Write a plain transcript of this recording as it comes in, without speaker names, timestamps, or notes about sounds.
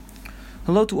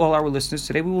Hello to all our listeners.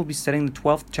 Today we will be studying the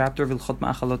 12th chapter of Hilchot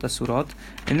Ma'achalot Asurot.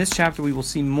 In this chapter we will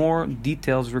see more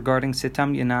details regarding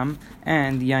Setam Yanam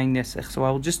and Yain Nesech. So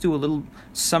I will just do a little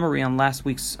summary on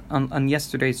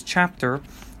yesterday's chapter,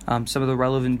 some of the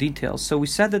relevant details. So we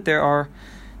said that there are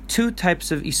two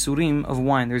types of Isurim of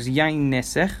wine. There's Yain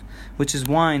Nesech, which is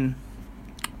wine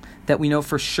that we know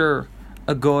for sure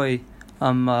a goy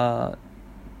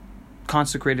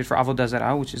consecrated for Avodah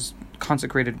Zarah, which is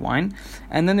consecrated wine,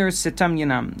 and then there is Setam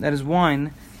Yanam, that is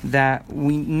wine that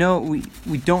we know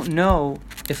we don't know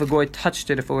if a goy touched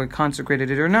it, if a goy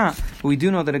consecrated it or not, but we do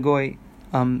know that a goy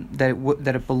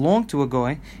that it belonged to a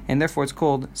goy, and therefore it's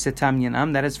called Setam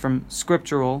Yanam. That is from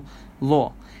scriptural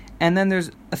law. And then there's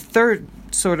a third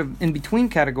sort of in between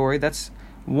category. That's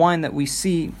wine that we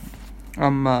see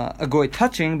a goy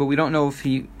touching, but we don't know if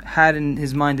he had in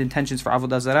his mind intentions for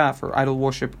Avodah Zarah, for idol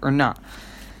worship or not.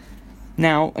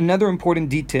 Now, another important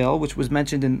detail, which was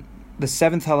mentioned in the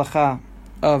 7th halacha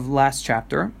of last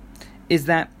chapter, is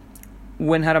that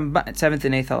when Harambam, 7th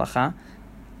and 8th halacha,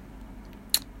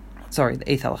 the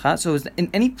 8th halacha, so in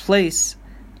any place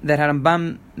that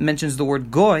Harambam mentions the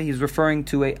word goy, he's referring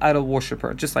to an idol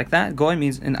worshipper. Just like that, goy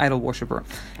means an idol worshipper.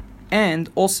 And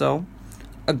also,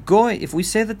 a goy, if we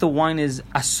say that the wine is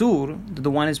asur, that the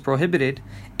wine is prohibited,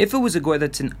 if it was a goy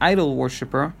that's an idol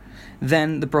worshipper,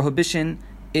 then the prohibition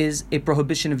is a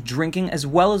prohibition of drinking as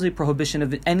well as a prohibition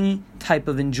of any type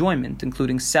of enjoyment,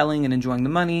 including selling and enjoying the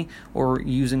money or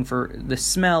using for the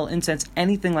smell, incense,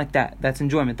 anything like that. That's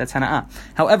enjoyment, that's hana'ah.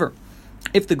 However,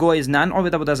 if the goy is not an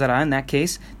Oved Avodah Zarah, in that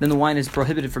case, then the wine is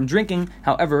prohibited from drinking.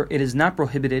 However, it is not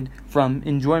prohibited from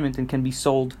enjoyment and can be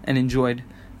sold and enjoyed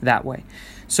that way.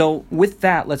 So with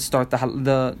that, let's start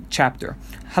the chapter.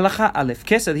 Halacha Aleph.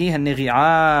 Kesed hi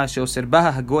haneri'ah she'oser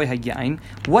baha hagoy hayayin.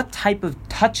 What type of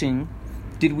touching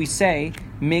did we say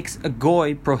makes a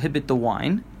goy prohibit the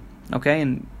wine? Okay,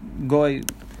 and goy,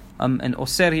 and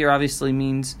oser here obviously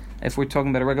means, if we're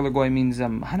talking about a regular goy, means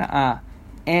hana'ah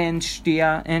and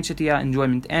shtiyah,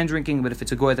 enjoyment and drinking. But if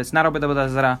it's a goy that's not Oved Avodah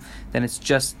Zarah, then it's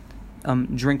just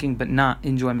drinking but not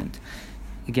enjoyment.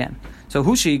 Again, so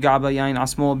hushi gaba yain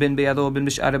asmo bin beyado bin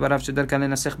bish'are barav shedar kan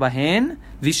lenasech bahen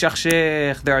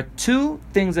v'shachshech. There are two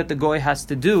things that the goy has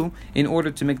to do in order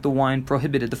to make the wine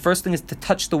prohibited. The first thing is to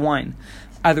touch the wine,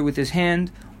 either with his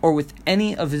hand or with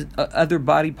any of his other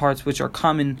body parts which are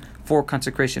common for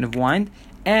consecration of wine.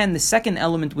 And the second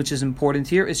element which is important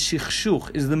here is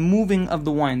shichshuch, is the moving of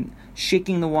the wine,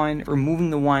 shaking the wine or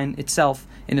moving the wine itself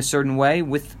in a certain way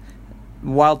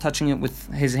while touching it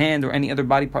with his hand or any other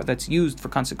body part that's used for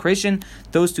consecration.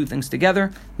 Those two things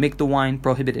together make the wine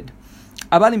prohibited.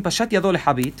 אבל אם פשט ידו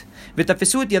לחבית,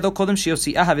 ותפסו את ידו קודם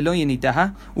שיוציאה ולא יניתها,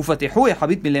 ופתחו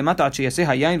החבית מלמטה עד שיעשה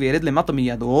היין וירד למטה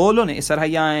מידו, לא נאסר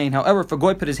היין. However, if a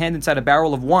goy put his hand inside a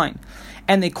barrel of wine,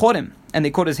 and they caught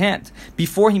his hand,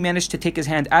 before he managed to take his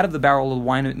hand out of the barrel of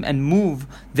wine and move,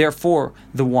 therefore,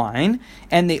 the wine,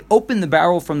 and they opened the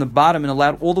barrel from the bottom and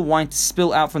allowed all the wine to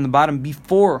spill out from the bottom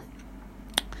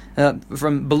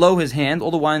from below his hand,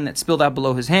 all the wine that spilled out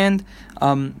below his hand,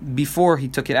 before he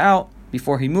took it out,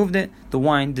 before he moved it, the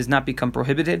wine does not become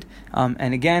prohibited.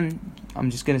 And again, I'm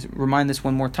just going to remind this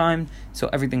one more time so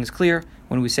everything is clear.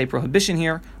 When we say prohibition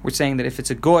here, we're saying that if it's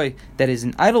a goy that is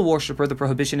an idol worshipper, the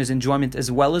prohibition is enjoyment as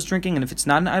well as drinking. And if it's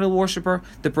not an idol worshipper,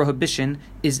 the prohibition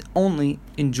is only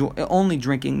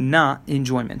drinking, not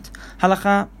enjoyment.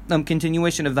 Halacha,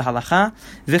 continuation of the halacha.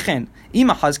 V'chen, im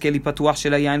ahaz keli patuach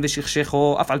shel hayayin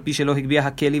v'shichshecho, af al pi shelo higbiya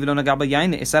hakeli v'lo naga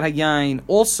b'yayin ne'esar hayayin.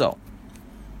 Also,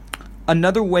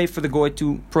 another way for the goy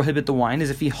to prohibit the wine is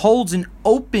if he holds an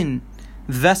open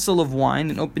vessel of wine,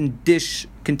 an open dish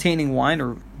containing wine,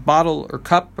 or bottle or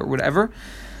cup or whatever,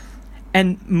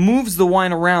 and moves the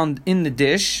wine around in the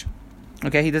dish.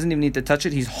 Okay, he doesn't even need to touch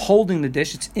it. He's holding the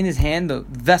dish. It's in his hand. The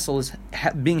vessel is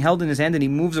being held in his hand, and he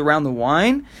moves around the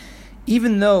wine,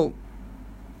 even though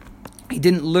he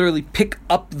didn't literally pick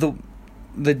up the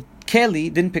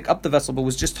keli, didn't pick up the vessel, but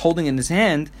was just holding it in his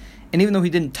hand. And even though he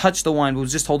didn't touch the wine, but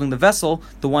was just holding the vessel,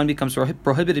 the wine becomes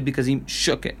prohibited because he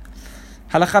shook it.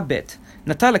 Halacha bet.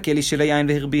 נטל הכלי של היין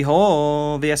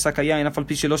והרביהו ויסק היין אף על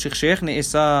פי שלא שכשך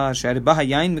נאסר שהרבה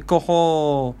היין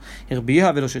מכוחו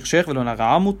הרביها ולא שכשך ולא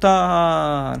נגע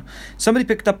מותר. Somebody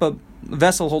picked up a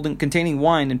vessel containing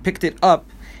wine and picked it up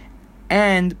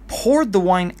and poured the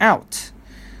wine out.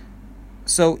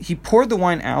 So he poured the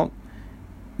wine out,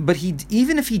 but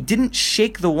even if he didn't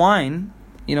shake the wine,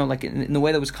 like in the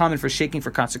way that was common for shaking for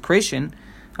consecration,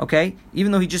 okay,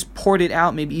 even though he just poured it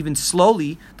out, maybe even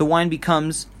slowly, the wine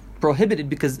becomes prohibited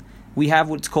because we have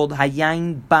what's called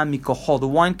hayayin ba mikoho. The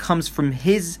wine comes from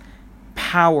his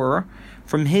power,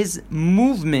 from his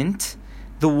movement,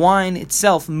 the wine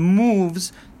itself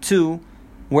moves to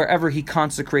wherever he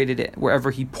consecrated it,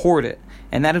 wherever he poured it.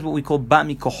 And that is what we call ba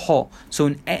mikoho.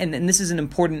 So, and this is an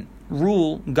important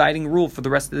rule, guiding rule for the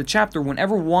rest of the chapter.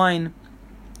 Whenever wine,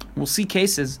 we'll see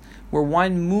cases where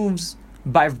wine moves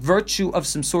by virtue of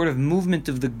some sort of movement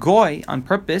of the goy on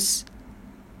purpose.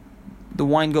 The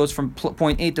wine goes from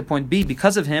point A to point B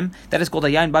because of him. That is called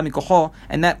yain ba mikoho,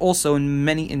 and that also in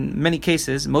many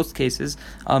cases, most cases,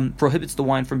 prohibits the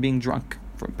wine from being drunk.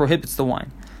 Prohibits the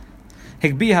wine.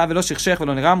 If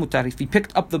he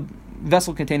picked up the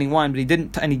vessel containing wine, but he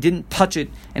didn't touch it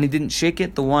and he didn't shake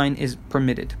it, the wine is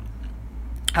permitted.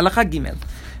 Halakha Gimel.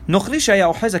 נוכרי שהיה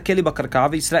אוחז הכלי בקרקע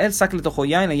וישראל שק לתוכו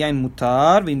יין, היין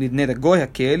מותר, ואם נדנד הגוי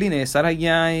הכלי נאסר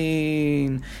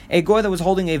היין. A goy that was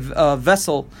holding a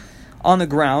vessel on the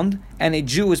ground and a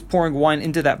Jew is pouring wine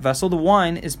into that vessel, the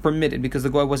wine is permitted because the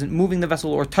goy wasn't moving the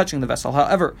vessel or touching the vessel.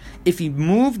 However, if he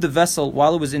moved the vessel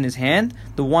while it was in his hand,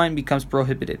 the wine becomes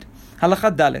prohibited. הלכה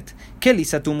ד' כלי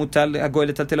סתום מותר הגוי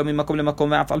לטלטלו ממקום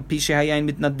למקום ואף על פי שהיין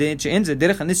מתנדד שאין זה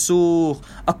דרך הניסוך.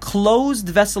 A closed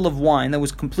vessel of wine that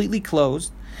was completely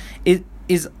closed,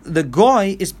 the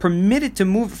goy is permitted to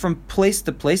move from place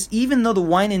to place, even though the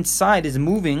wine inside is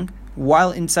moving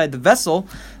while inside the vessel.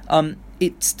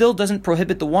 It still doesn't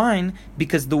prohibit the wine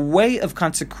because the way of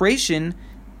consecration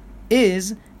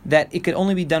is that it could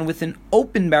only be done with an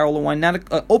open barrel of wine, not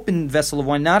an open vessel of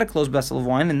wine, not a closed vessel of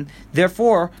wine, and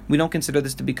therefore we don't consider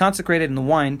this to be consecrated, and the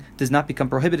wine does not become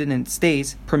prohibited and it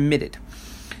stays permitted.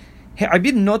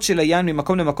 העביר נוד של היין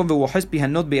ממקום למקום והוא אוחז פי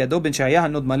הנוד בידו בין שהיה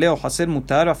הנוד מלא או חסר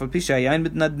מותר אף על פי שהיין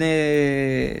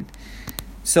מתנדנד.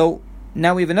 So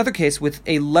now we have another case with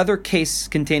a leather case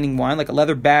containing wine, like a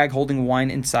leather bag holding wine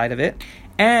inside of it,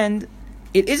 and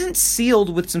it isn't sealed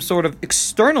with some sort of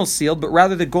external seal, but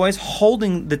rather the goy is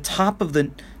holding the top of the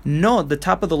nod, the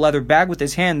top of the leather bag with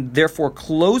his hand, therefore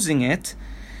closing it.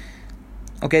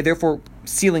 Okay, therefore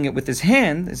sealing it with his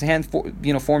hand. His hand,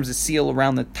 forms a seal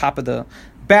around the top of the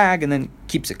bag and then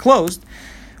keeps it closed.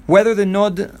 Whether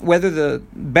the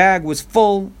bag was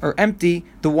full or empty,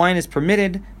 the wine is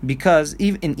permitted because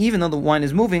even though the wine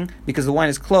is moving, because the wine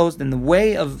is closed, and the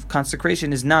way of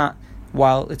consecration is not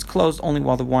while it's closed, only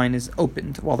while the wine is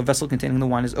opened, while the vessel containing the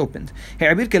wine is opened. If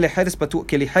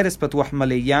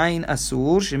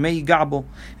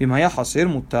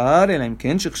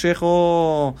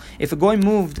a goy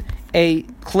moved a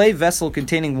clay vessel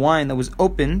containing wine that was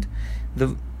opened,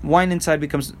 the wine inside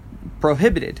becomes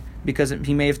prohibited because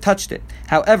he may have touched it.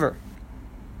 However,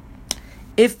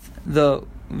 if the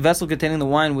vessel containing the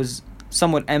wine was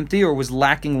somewhat empty or was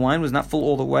lacking wine, was not full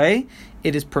all the way,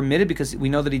 it is permitted because we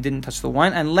know that he didn't touch the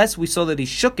wine, unless we saw that he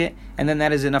shook it, and then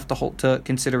that is enough to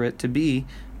consider it to be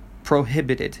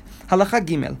prohibited. הלכה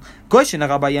ג' גוי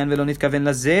שנגע ביין ולא נתכוון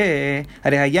לזה,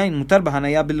 הרי היין מותר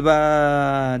בהניה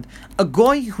בלבד. A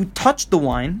goy who touched the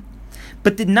wine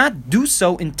but did not do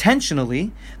so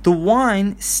intentionally, the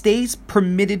wine stays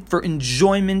permitted for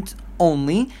enjoyment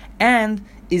only and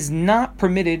is not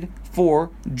permitted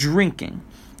for drinking.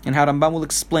 And how Rambam will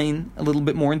explain a little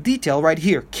bit more in detail right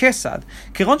here. Kesad.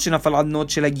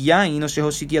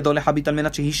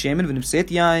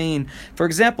 For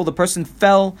example, the person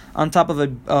fell on top of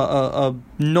a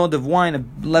nod of wine, a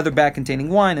leather bag containing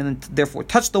wine, and then therefore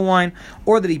touched the wine,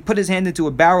 or that he put his hand into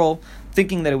a barrel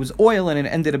thinking that it was oil and it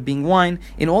ended up being wine.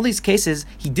 In all these cases,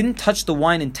 he didn't touch the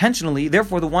wine intentionally,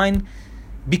 therefore the wine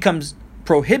becomes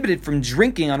prohibited from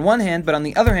drinking on one hand, but on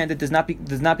the other hand, it does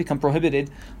not become prohibited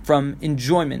from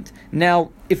enjoyment. Now,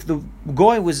 if the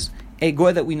goy was a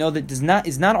goy that we know that is not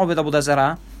Oved Avodah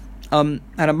Zarah,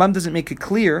 Rambam doesn't make it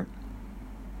clear.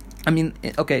 So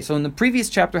in the previous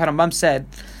chapter, Rambam said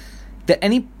that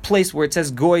any place where it says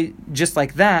goy just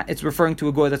like that, it's referring to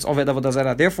a goy that's Oved Avodah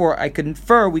Zarah. Therefore,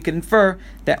 we could infer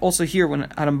that also here when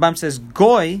Rambam says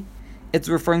goy, it's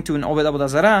referring to an Oved Avodah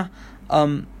Zarah,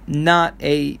 not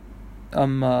a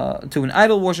to an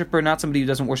idol worshiper, not somebody who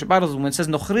doesn't worship idols. When it says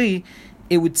nochri,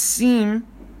 it would seem,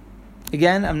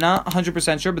 again, I'm not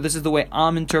 100% sure, but this is the way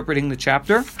I'm interpreting the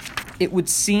chapter. It would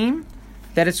seem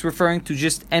that it's referring to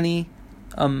just any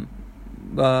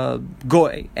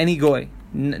goy,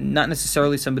 not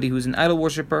necessarily somebody who's an idol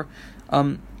worshiper.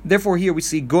 Therefore, here we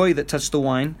see goy that touched the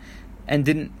wine and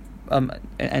didn't,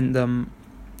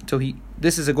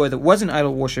 this is a goy that was an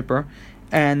idol worshiper,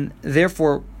 and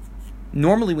therefore,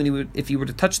 normally, if he were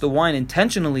to touch the wine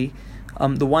intentionally,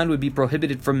 the wine would be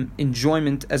prohibited from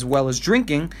enjoyment as well as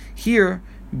drinking. Here,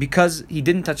 because he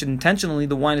didn't touch it intentionally,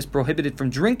 the wine is prohibited from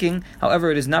drinking.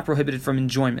 However, it is not prohibited from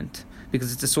enjoyment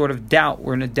because it's a sort of doubt.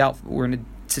 We're in a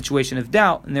situation of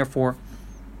doubt, and therefore,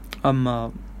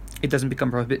 it doesn't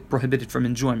become prohibited from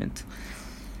enjoyment.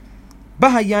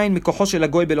 בא היין מכוחו של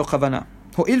הגוי בלא כוונה.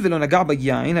 הואיל ולא נגע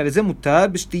ביין, הרי זה מותר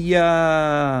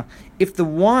בשתייה. If the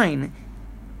wine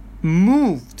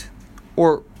moved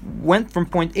or went from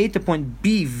point A to point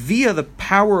B via the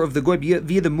power of the goy,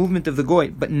 via the movement of the goy,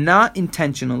 but not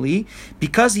intentionally,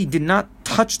 because he did not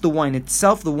touch the wine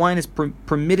itself, the wine is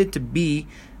permitted to be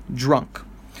drunk.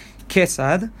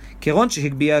 כיצד? כרון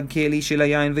שהגביע כלי של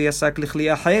היין ויסק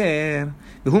לכלי אחר,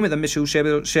 והוא מדמה שהוא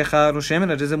שחר או שמן,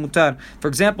 הרי זה מותר. For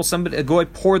example, a goy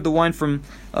poured the wine from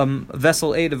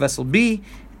vessel A to vessel B,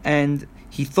 and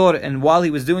he thought, and while he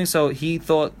was doing so, he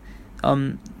thought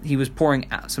he was pouring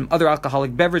some other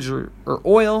alcoholic beverage or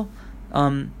oil.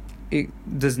 It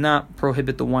does not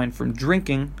prohibit the wine from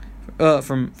drinking,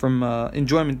 from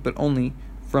enjoyment, but only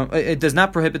from. It does not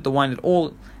prohibit the wine at all,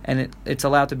 and it's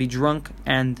allowed to be drunk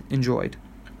and enjoyed.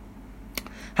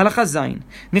 הלכה זין,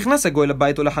 נכנס הגוי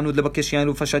לבית או לחנות לבקש יין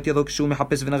ופשט ידו כשהוא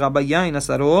מחפש ונגע ביין,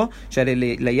 אסרו, שהרי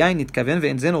ליין נתכוון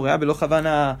ואין זה נורא בלא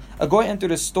כוונה. A goy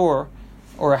entered a store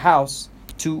or a house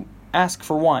to ask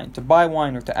for wine, to buy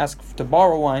wine or to ask to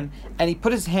borrow wine, and he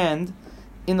put his hand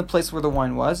in the place where the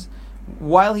wine was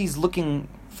while he's looking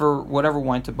for whatever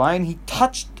wine to buy, and he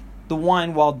touched the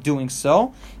wine while doing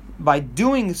so. By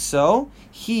doing so,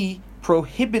 he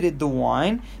prohibited the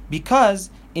wine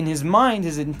because in his mind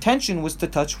his intention was to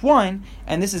touch wine,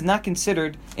 and this is not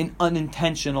considered an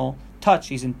unintentional touch.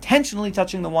 He's intentionally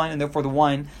touching the wine, and therefore the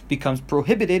wine becomes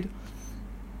prohibited.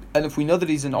 And if we know that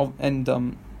he's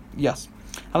yes.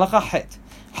 הלכה ח'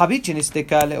 חבית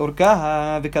שנסתקה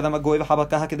לאורכה וקדם הגוי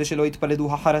וחבקה כדי שלא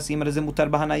יתפלדו החרסים, הרי זה מותר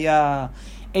בהניה.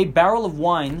 A barrel of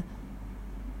wine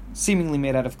seemingly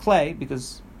made out of clay,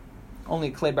 because only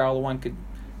a clay barrel of wine could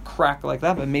crack like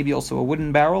that, but maybe also a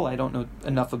wooden barrel. I don't know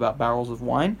enough about barrels of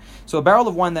wine. So a barrel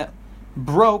of wine that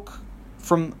broke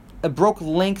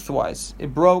lengthwise.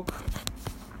 It broke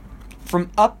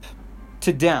from up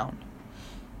to down.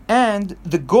 And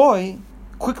the goy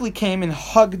quickly came and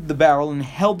hugged the barrel and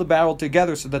held the barrel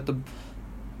together so that the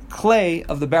clay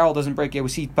of the barrel doesn't break. We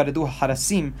see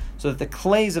harasim, so that the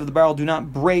clays of the barrel do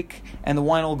not break and the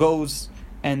wine all goes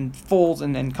and falls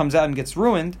and comes out and gets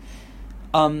ruined.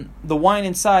 The wine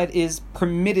inside is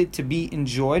permitted to be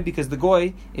enjoyed because the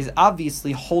goy is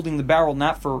obviously holding the barrel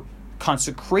not for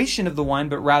consecration of the wine,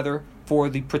 but rather for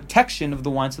the protection of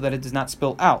the wine so that it does not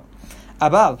spill out.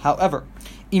 אבל, however,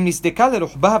 אם נסדקה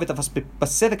לרוחבה ותפס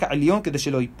בסדק העליון כדי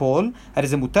שלא ייפול, הרי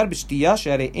זה מותר בשתייה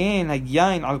שהרי אין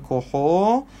היין על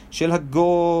כוחו של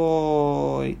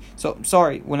הגוי. So,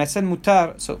 sorry, when I said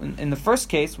mutar, so in the first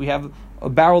case, we have a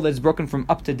barrel that's broken from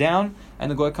up to down,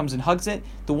 and the goy comes and hugs it.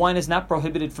 The wine is not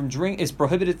prohibited from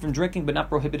drinking, but not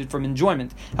prohibited from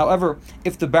enjoyment. However,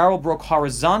 if the barrel broke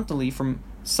horizontally from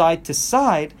side to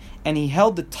side, and he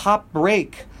held the top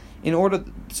break in order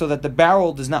so that the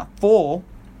barrel does not fall,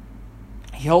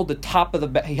 he held the top of the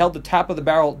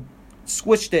barrel,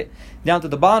 squished it down to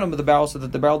the bottom of the barrel so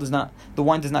that the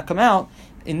wine does not come out.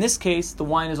 In this case, the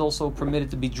wine is also permitted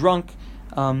to be drunk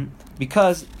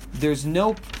because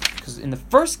in the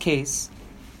first case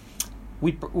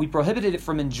we prohibited it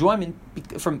from enjoyment,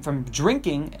 from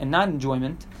drinking and not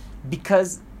enjoyment,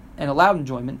 and allowed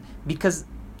enjoyment, because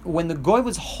when the goy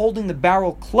was holding the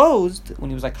barrel closed, when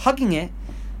he was like hugging it,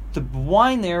 the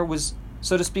wine there was,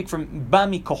 so to speak, from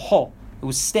bami koho. It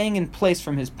was staying in place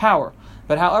from his power.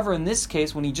 But however, in this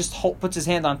case, when he just puts his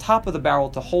hand on top of the barrel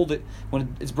to hold it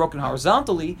when it's broken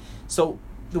horizontally, so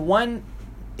the wine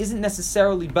isn't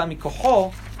necessarily bami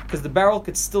koho, because the barrel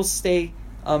could still stay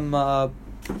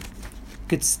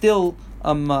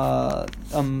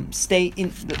stay in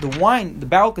the wine. The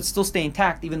barrel could still stay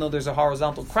intact even though there's a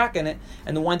horizontal crack in it,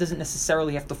 and the wine doesn't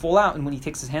necessarily have to fall out. And when he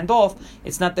takes his hand off,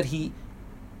 it's not that he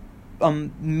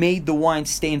made the wine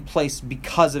stay in place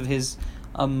because of his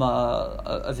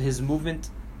movement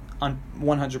on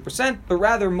 100%, but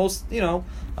rather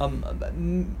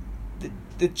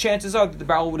the chances are that the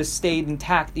barrel would have stayed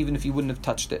intact even if you wouldn't have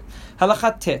touched it.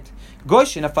 Halakha tet. Goy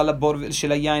שנפל לבור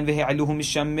של היין והעלוהו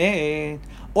משמת,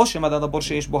 או שמדד הבור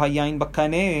שיש בו היין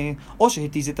בקנה, או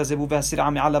שהתיז את הזבוב והסירעה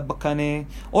מעליו בקנה,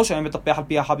 או שהיה מטפח על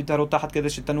פי החבית הרותחת כדי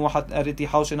שתנוח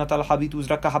הרתיחה, או שנטל החבית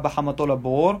וזרקה בחמתו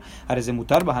לבור, הרי זה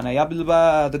מותר בהניה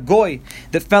בלבד. The goy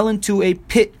that fell into a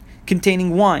pit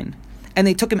containing wine, and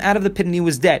they took him out of the pit and he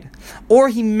was dead. Or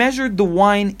he measured the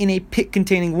wine in a pit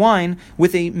containing wine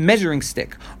with a measuring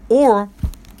stick. Or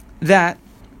that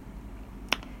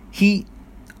he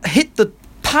hit the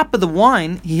top of the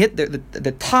wine, he hit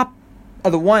the top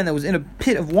of the wine that was in a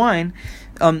pit of wine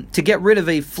to get rid of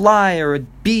a fly or a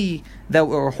bee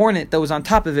or a hornet that was on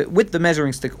top of it with the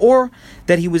measuring stick. Or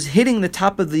that he was hitting the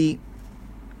top of the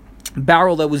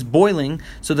barrel that was boiling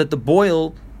so that the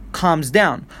boil calms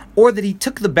down, or that he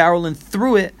took the barrel and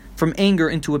threw it from anger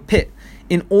into a pit.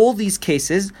 In all these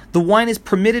cases, the wine is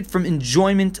permitted from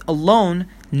enjoyment alone,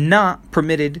 not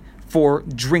permitted for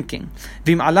drinking.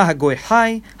 And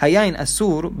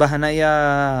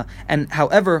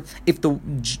however, if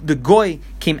the goy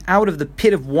came out of the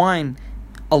pit of wine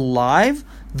alive,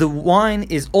 the wine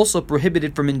is also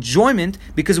prohibited from enjoyment,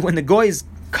 because when the goy is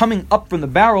coming up from the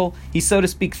barrel, he's, so to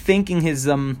speak, thanking his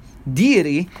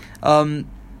deity, that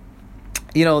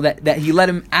he let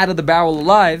him out of the barrel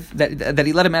alive, that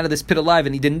he let him out of this pit alive,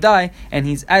 and he didn't die.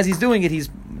 And as he's doing it, he's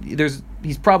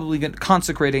probably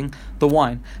consecrating the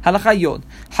wine. Halakha yod.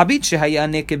 Habit shehaya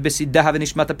nekeb besiddaha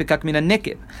v'nishmat hapekak min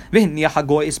hanekeb. V'hiniach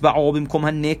hagoy isba'o b'mkom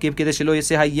hanekeb kedei shelo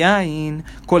yaseh hayayin.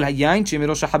 Kol hayayin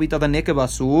shemirosh habit ad hanekeb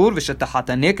asur v'shetahat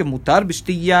hanekeb mutar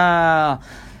b'shtiyah.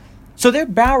 So their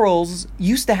barrels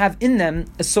used to have in them,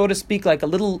 so to speak, like a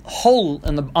little hole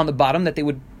on the bottom that they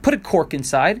would put a cork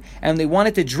inside, and they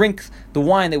wanted to drink the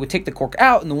wine, they would take the cork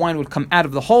out, and the wine would come out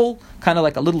of the hole, kind of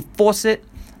like a little faucet,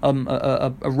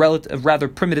 a rather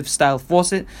primitive style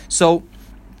faucet. So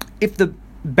if the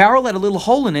barrel had a little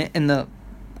hole in it, and the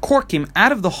cork came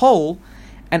out of the hole,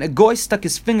 and a goy stuck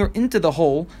his finger into the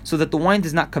hole so that the wine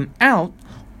does not come out,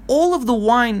 all of the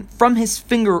wine from his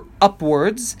finger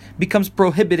upwards becomes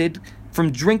prohibited from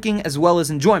drinking as well as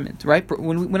enjoyment, right?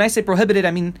 When I say prohibited,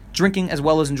 I mean drinking as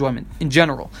well as enjoyment in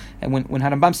general. And when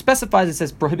Harambam specifies, it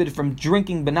says prohibited from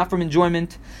drinking but not from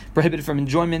enjoyment, prohibited from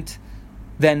enjoyment,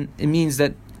 then it means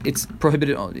that it's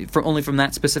prohibited only from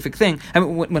that specific thing. I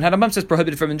mean, when Harambam says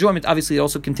prohibited from enjoyment, obviously it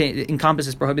also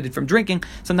encompasses prohibited from drinking.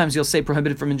 Sometimes you'll say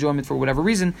prohibited from enjoyment for whatever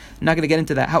reason. I'm not going to get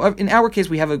into that. However, in our case,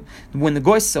 we have when the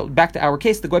goy, so back to our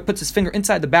case, the goy puts his finger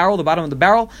inside the barrel, the bottom of the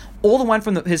barrel, all the wine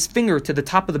from his finger to the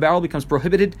top of the barrel becomes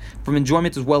prohibited from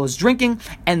enjoyment as well as drinking,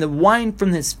 and the wine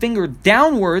from his finger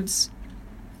downwards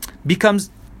becomes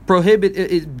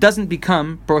it doesn't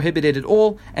become prohibited at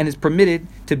all, and is permitted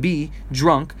to be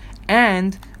drunk.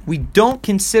 And we don't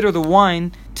consider the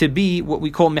wine to be what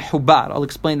we call mehubar. I'll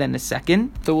explain that in a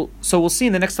second. So we'll see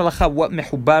in the next halakha what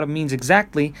mehubar means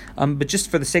exactly. But just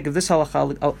for the sake of this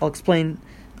halakha, I'll explain.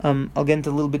 I'll get into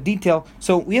a little bit detail.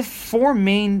 So we have four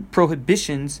main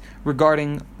prohibitions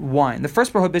regarding wine. The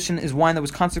first prohibition is wine that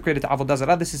was consecrated to avodah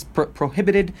zarah. This is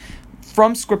prohibited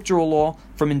from scriptural law,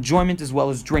 from enjoyment as well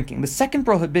as drinking. The second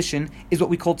prohibition is what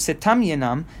we call tsetam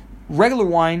yenam, regular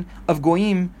wine of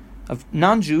goyim, of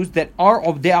non-Jews that are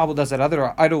obdei avodah zarah, that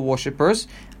are idol worshippers.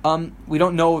 We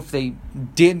don't know if they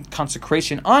did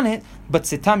consecration on it, but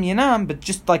tsetam yenam, but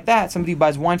just like that, somebody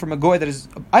buys wine from a goy that is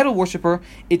an idol worshipper,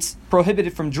 it's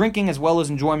prohibited from drinking as well as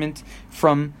enjoyment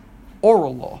from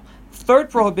oral law. Third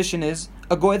prohibition is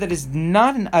a goy that is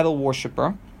not an idol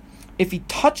worshipper. If he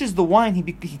touches the wine,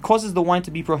 he causes the wine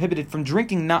to be prohibited from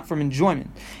drinking, not from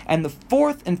enjoyment. And the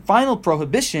fourth and final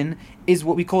prohibition is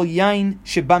what we call yain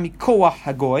sheba mikoach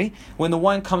hagoy, when the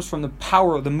wine comes from the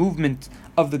power of the movement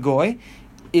of the goy.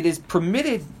 It is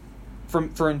permitted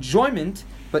for enjoyment,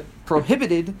 but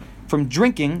prohibited from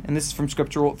drinking, and this is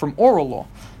from oral law.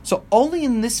 So only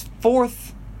in this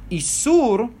fourth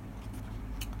isur,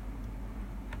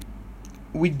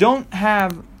 we don't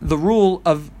have the rule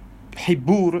of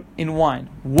hibur in wine.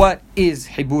 What is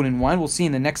hibur in wine? We'll see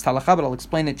in the next halakha, but I'll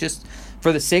explain it just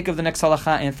for the sake of the next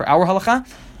halakha and for our halakha.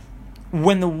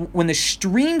 When the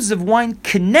streams of wine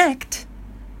connect,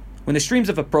 when the streams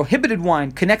of a prohibited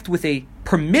wine connect with a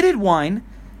permitted wine,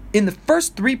 in the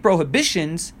first three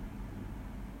prohibitions,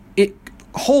 it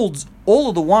holds all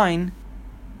of the wine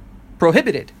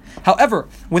prohibited. However,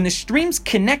 when the streams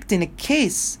connect in a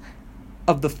case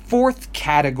of the fourth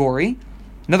category,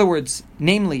 in other words,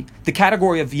 namely, the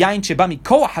category of yain sheba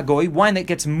mikoach hagoy, wine that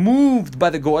gets moved by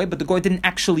the goy, but the goy didn't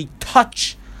actually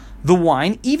touch the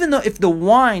wine, even though if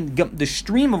the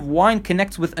stream of wine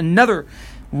connects with another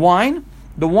wine,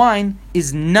 the wine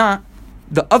is not,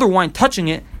 the other wine touching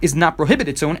it is not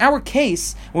prohibited. So in our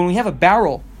case, when we have a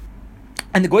barrel,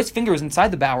 and the goy's finger is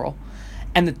inside the barrel,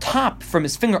 and the top from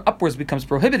his finger upwards becomes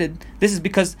prohibited, this is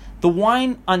because the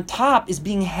wine on top is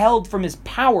being held from his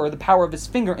power, the power of his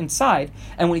finger inside,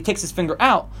 and when he takes his finger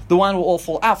out, the wine will all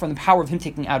fall out from the power of him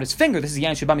taking out his finger. This is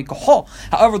yain sheba mikoach.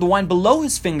 However, the wine below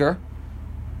his finger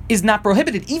is not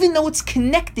prohibited, even though it's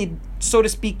connected, so to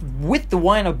speak, with the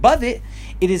wine above it.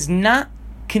 It is not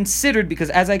considered, because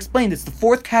as I explained, it's the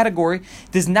fourth category,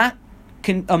 does not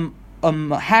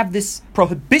have this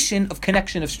prohibition of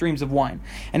connection of streams of wine.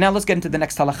 And now let's get into the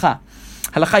next halakha.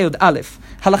 Halakha Yod Aleph.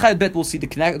 Halakha Yod Bet, we'll see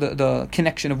the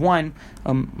connection of wine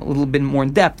a little bit more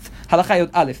in depth. Halakha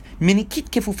Yod Aleph. מניקית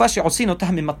כפופה שעושים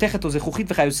אותה ממתכת או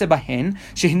זכוכית וכיוצא בהן,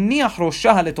 שהניח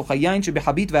ראשה לתוך היין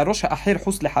שבחבית והראש האחר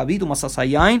חוס לחבית ומסס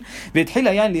היין, והתחיל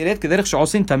היין לירד כדרך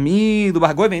שעושים תמיד,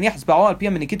 ובהגוי והניח אצבעו על פי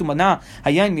המניקית ומנע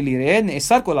היין מלירד,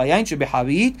 נאסר כל היין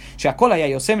שבחבית, שהכל היה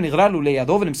יוצא ונגרר לו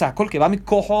לידו ונמסך הכל כבא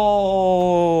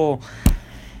מכוחו.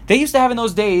 They used to have in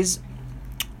those days,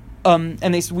 and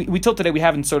we till today we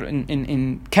have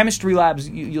in chemistry labs,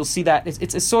 you'll see that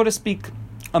it's a, so to speak,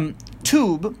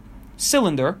 tube,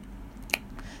 cylinder,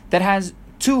 that has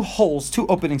two holes, two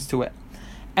openings to it.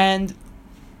 And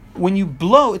when you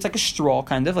blow, it's like a straw,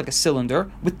 kind of, like a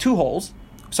cylinder, with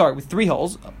with three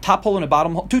holes, top hole and a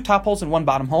bottom hole, two top holes and one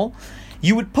bottom hole.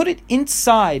 You would put it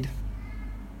inside,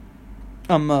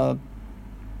 the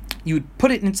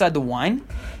wine,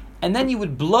 and then you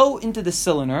would blow into the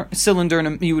cylinder,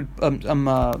 and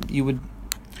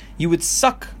you would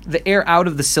suck the air out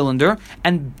of the cylinder,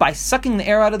 and by sucking the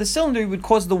air out of the cylinder, you would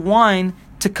cause the wine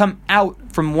to come out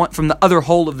from the other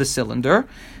hole of the cylinder.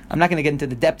 I'm not going to get into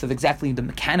the depth of exactly the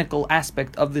mechanical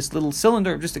aspect of this little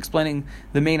cylinder. I'm just explaining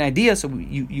the main idea. So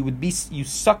you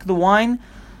suck the wine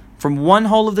from one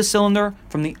hole of the cylinder,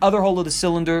 from the other hole of the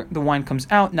cylinder, the wine comes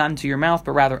out, not into your mouth,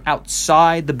 but rather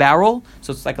outside the barrel.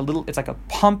 So it's like a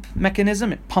pump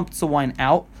mechanism. It pumps the wine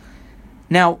out.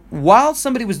 Now, while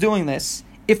somebody was doing this,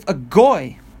 if a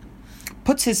goy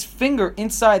puts his finger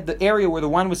inside the area where the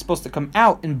wine was supposed to come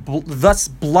out and thus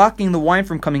blocking the wine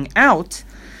from coming out,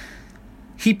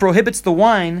 he prohibits the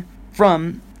wine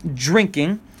from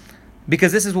drinking,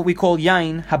 because this is what we call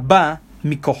yain haba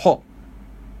mikoho.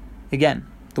 Again,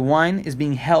 the wine is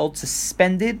being held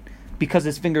suspended because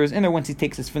his finger is in there. Once he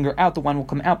takes his finger out, the wine will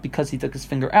come out because he took his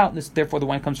finger out. Therefore, the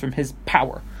wine comes from his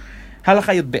power.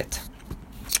 Halakha Yud Bet.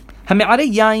 המערה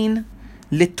יין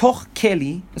לתוך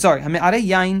כלי, המערה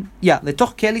יין,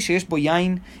 לתוך כלי שיש בו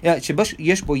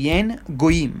יין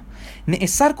גויים.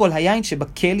 נאסר כל היין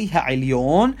שבכלי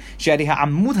העליון, שהרי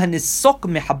העמוד הנסוק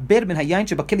מחבר בין היין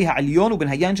שבכלי העליון ובין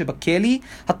היין שבכלי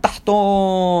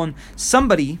התחתון.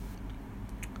 Somebody,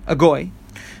 a goy,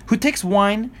 who takes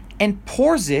wine and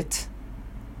pours it,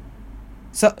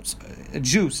 a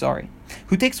Jew,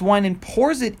 who takes wine and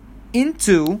pours it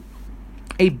into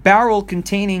a barrel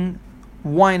containing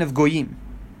wine of goyim.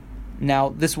 Now,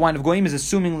 this wine of goyim is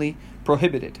assumingly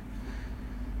prohibited.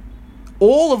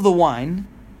 All of the wine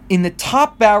in the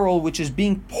top barrel, which is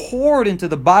being poured into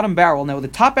the bottom barrel. Now, the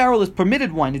top barrel is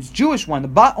permitted wine; it's Jewish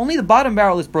wine. Only the bottom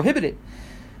barrel is prohibited.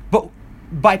 But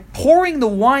by pouring the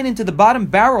wine into the bottom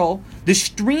barrel, the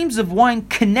streams of wine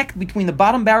connect between the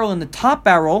bottom barrel and the top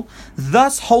barrel,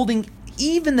 thus holding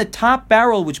even the top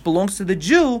barrel, which belongs to the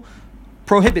Jew,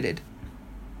 prohibited.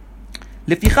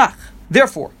 לפיכך,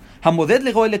 therefore, המודד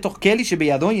לגוי לתוך כלי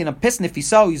שבידו ינפס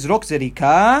נפיסה או יזרוק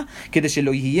זריקה, כדי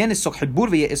שלא יהיה נסוק חיבור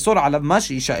ויאסור עליו מה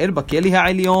שישאר בכלי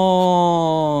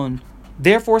העליון.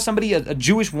 Therefore, somebody, a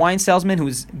Jewish wine salesman who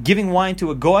is giving wine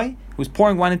to a goy, who is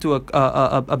pouring wine into a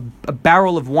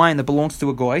barrel of wine that belongs to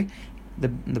a goy,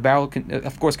 the barrel,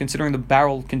 of course, considering the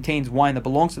barrel contains wine that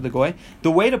belongs to the goy, the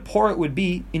way to pour it would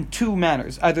be in two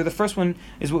manners. Either the first one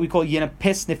is what we call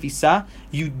yenapes nefisa,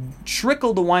 you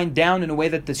trickle the wine down in a way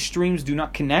that the streams do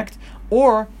not connect,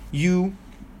 or you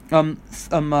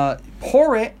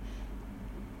pour it,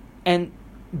 and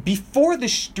before the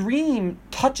stream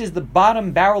touches the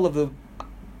bottom barrel of the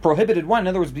prohibited wine, in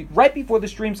other words, right before the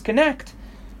streams connect,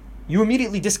 you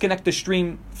immediately disconnect the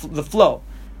stream, the flow.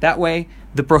 That way,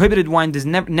 the prohibited wine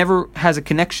never has a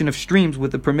connection of streams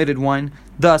with the permitted wine,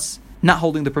 thus not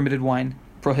holding the permitted wine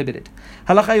prohibited.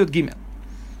 Halakha Yud Gimel.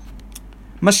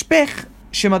 משפך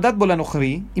שמדד בו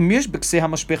לנוכרי, אם יש בקצה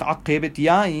המשפך עקבת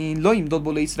יין, לא ימדוד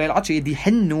בו לישראל עד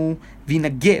שידיחנו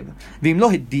וינגב, ואם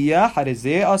לא הדיח, הרי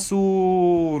זה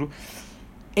אסור.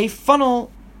 A funnel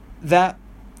that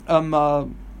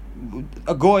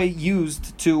a goy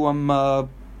used to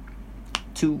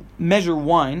measure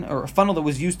wine, or a funnel that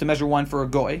was used to measure wine for a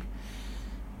goy,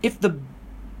 if the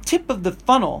tip of the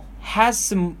funnel has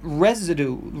some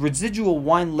residual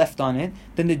wine left on it,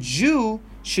 then the Jew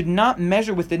should not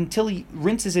measure with it until he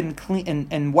rinses it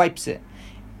and wipes it.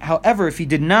 However, if he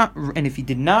did not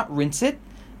rinse it,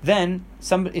 then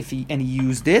if he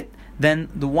used it, then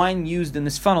the wine used in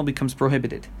this funnel becomes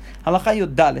prohibited. Halakha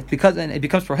Yud Dalet, and it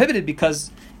becomes prohibited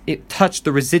because it touched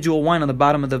the residual wine on the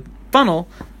bottom of the funnel,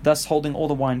 thus holding all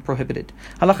the wine prohibited.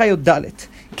 הלכה י"ד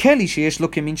כלי שיש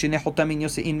לו כמין שנחותם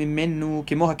יוצאים ממנו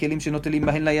כמו הכלים שנוטלים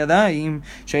בהן לידיים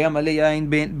שהיה מלא יין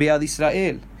ביד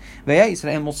ישראל והיה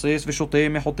ישראל מוסס ושותה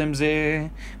מחותם זה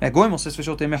והגוי מוסס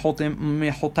ושותה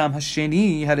מחותם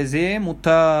השני הרי זה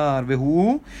מותר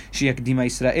והוא שיקדים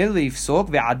הישראל ויפסוק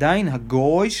ועדיין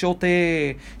הגוי שותה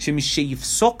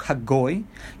שמשייפסוק הגוי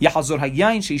יחזור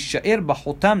היין שישאר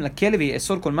בחותם לכלא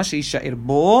ויאסור כל מה שישאר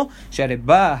בו שהרי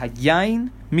בא היין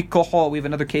מכוחו. We have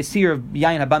another case here of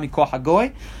yain haba mikoch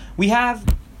hagoy. We have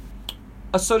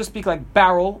a, so to speak, like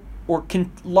barrel or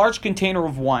large container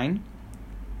of wine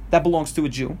that belongs to a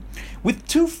Jew with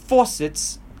two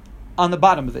faucets on the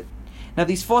bottom of it. Now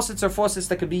these faucets are faucets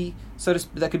that could be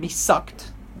that could be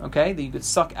sucked, okay, that you could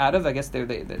suck out of. I guess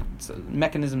it's a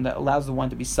mechanism that allows the wine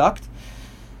to be sucked.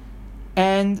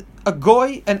 And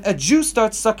a Jew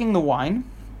starts sucking the wine.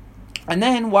 And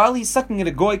then while he's sucking it,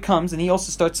 a goy comes and he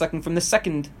also starts sucking from the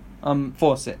second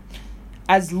faucet.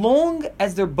 As long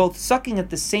as they're both sucking at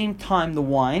the same time the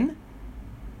wine,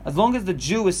 as long as the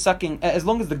Jew is sucking, as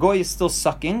long as the goy is still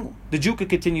sucking, the Jew could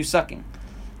continue sucking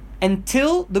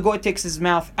until the goy takes his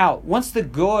mouth out. Once the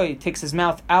goy takes his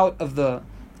mouth out of the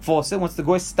faucet, once the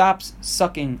goy stops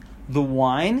sucking the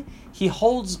wine, he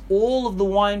holds all of the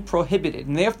wine prohibited,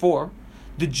 and therefore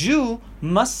the Jew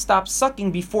must stop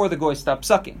sucking before the goy stops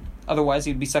sucking. Otherwise,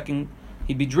 he'd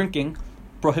be drinking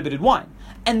prohibited wine.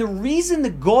 And the reason the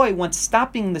goy, when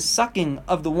stopping the sucking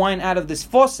of the wine out of this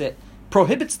faucet,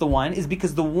 prohibits the wine is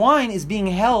because the wine is being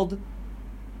held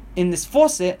in this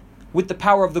faucet with the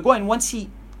power of the goy. And once he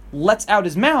lets out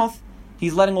his mouth,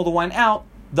 he's letting all the wine out,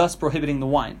 thus prohibiting the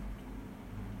wine.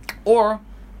 Or,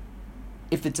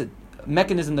 if it's a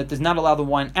mechanism that does not allow the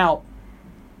wine out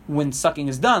when sucking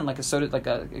is done, like a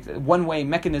one-way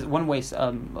mechanism, one-way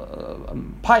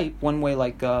pipe,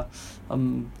 one-way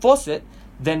faucet,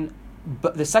 then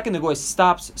the second the goy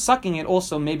stops sucking it,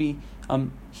 also maybe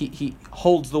he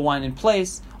holds the wine in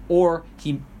place, or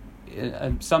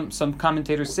some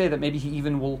commentators say that maybe he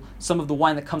even some of the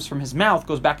wine that comes from his mouth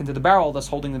goes back into the barrel, thus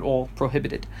holding it all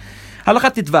prohibited.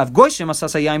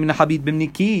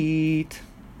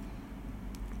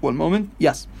 One moment.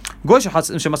 Yes. גוי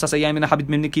שמסס היין מן החבית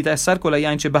במניקית האסר כל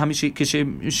היין שבא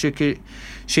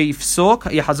שיפסוק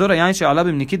יחזור היין שעלה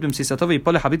במניקית במסיסתו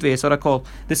ויפול לחבית ויאסר הכל.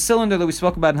 The cylinder that we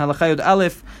spoke about in Halakha Yod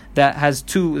Aleph that has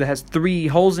 3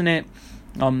 holes in it,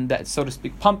 that so to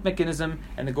speak pump mechanism,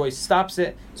 and the goy stops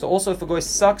it. So also if the goy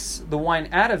sucks the wine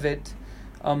out of it,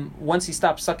 once he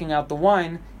stops sucking out the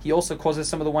wine, he also causes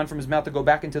some of the wine from his mouth to go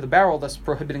back into the barrel, thus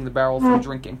prohibiting the barrel from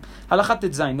drinking. הלכה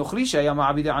ט"ז נוכרי שהיה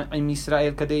מעביד עם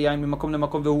ישראל כדי יין ממקום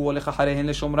למקום והוא הולך אחריהן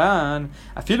לשומרן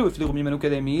אפילו הפליגו ממנו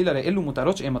כדי מיל הרי אלו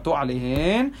מותרות שאימתו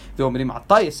עליהן ואומרים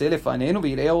עתה יעשה לפנינו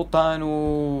ויראה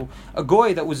אותנו. A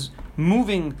goy that was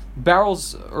moving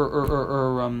barrels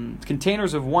or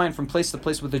containers of wine from place to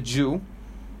place with a Jew,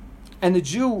 and the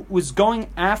Jew was going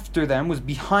after them, was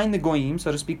behind the goyim,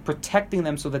 so to speak, protecting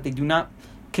them so that they do not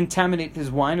contaminate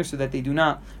his wine or so that they do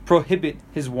not prohibit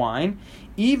his wine.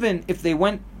 Even if they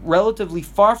went relatively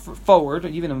far forward, or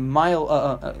even a mile,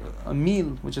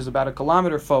 which is about a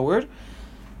kilometer forward,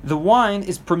 the wine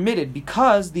is permitted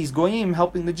because these goyim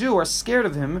helping the Jew are scared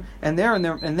of him, and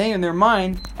they in their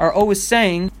mind are always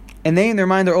saying,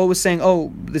 oh,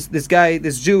 this guy,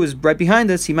 this Jew is right behind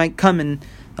us. He might come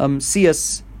and see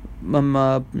us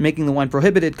making the wine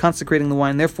prohibited, consecrating the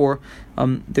wine. Therefore,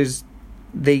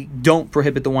 they don't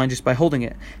prohibit the wine just by holding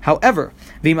it. However,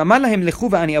 ואם אמר להם לכו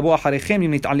ואני אבוא אחריכם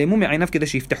אם נתעלמו מעיניו כדי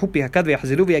שיפתחו פי הכד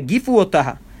ויחזרו ויגיפו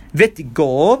אותה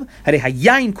ותגוב הרי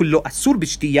היין כולו אסור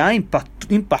בשתייה אם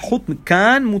פחות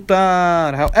מכאן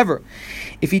מותר. However,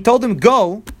 if he told them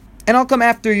go and I'll come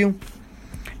after you,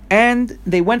 and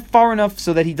they went far enough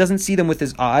so that he doesn't see them with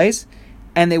his eyes,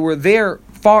 and they were there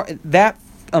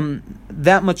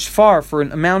that much far for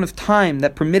an amount of time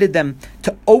that permitted them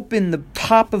to open the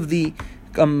top of the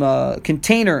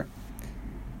container,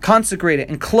 consecrate it,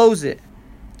 and close it,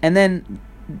 and then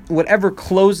whatever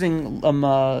closing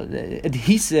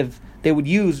adhesive they would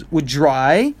use would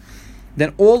dry.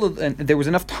 Then and there was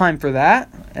enough time for that,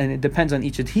 and it depends on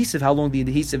each adhesive how long the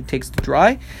adhesive takes to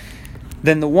dry.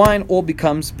 Then the wine all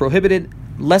becomes prohibited.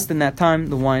 Less than that time,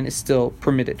 the wine is still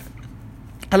permitted.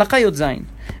 הלכה י"ז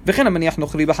וכן המניח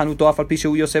נוכרי בחנותו אף על פי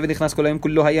שהוא יושב ונכנס כל היום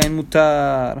כולו היין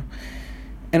מותר.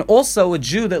 And also a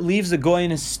Jew that leaves a goy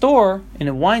in his store, in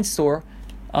a wine store,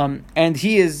 and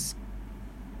he is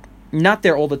not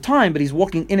there all the time, but he's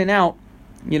walking in and out,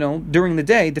 during the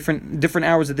day, different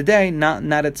hours of the day,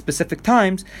 not at specific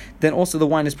times, then also the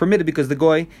wine is permitted because the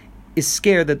goy is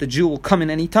scared that the Jew will come in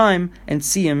any time and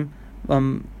see him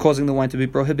causing the wine to be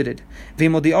prohibited.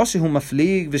 However,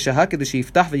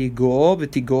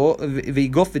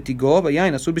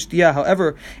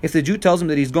 if the Jew tells him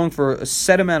that he's going for a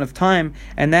set amount of time,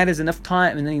 and that is enough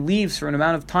time, and then he leaves for an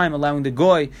amount of time, allowing the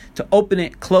goy to open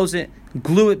it, close it,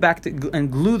 glue it back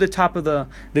and glue the top of the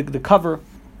cover,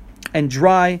 and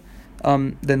dry,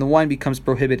 then the wine becomes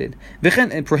prohibited.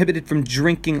 And prohibited from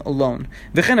drinking alone.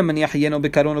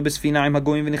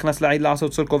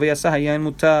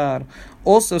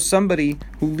 Also, somebody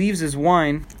who leaves his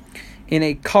wine in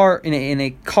a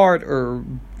cart or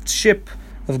ship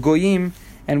of goyim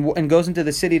and goes into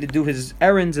the city to do his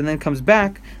errands and then comes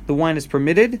back, the wine is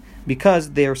permitted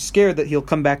because they are scared that he'll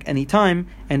come back any time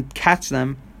and catch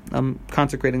them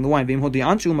consecrating the wine.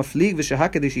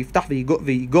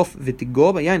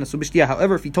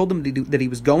 However, if he told them that he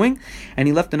was going and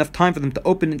he left enough time for them to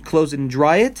open it, close it, and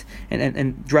dry it,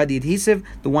 and dry the adhesive,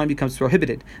 the wine becomes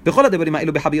prohibited. And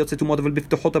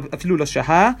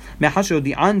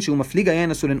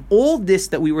all this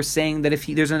that we were saying, that if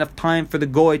there's enough time for the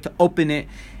goy to open it,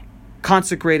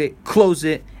 consecrate it, close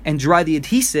it, and dry the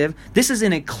adhesive, this is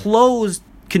in a closed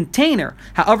container.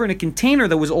 However, in a container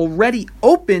that was already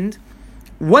opened,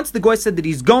 once the goy said that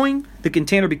he's going,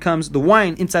 the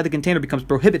wine inside the container becomes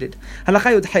prohibited.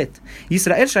 Halakha Yud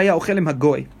Yisrael shaya ochel im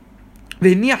hagoy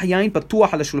והניח יין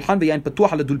פתוח על השולחן ויין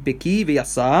פתוח על הדולפקי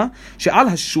ויעשה שעל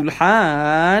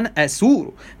השולחן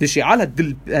אסור ושעל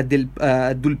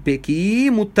הדולפקי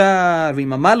מותר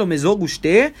ואם אמר לו מזוג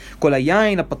ושתה כל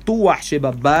היין הפתוח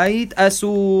שבבית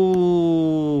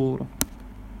אסור.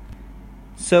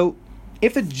 So,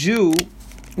 if a Jew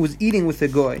was eating with a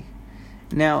goy,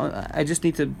 now I just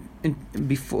need to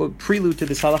prelude to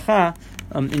this halakha.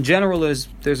 In general,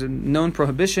 there's a known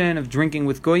prohibition of drinking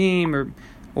with goyim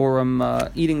or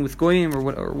eating with goyim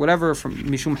or whatever from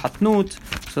mishum hatnut,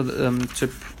 so to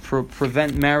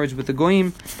prevent marriage with the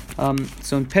goyim.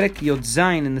 So in Perek Yod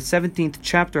Zayin, in the 17th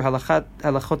chapter,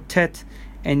 halachot tet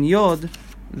and yod,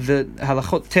 the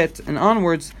halachot tet and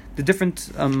onwards, the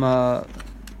different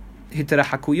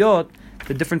hitarahakuyot,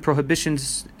 the different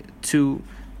prohibitions to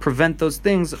prevent those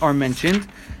things are mentioned,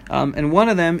 and one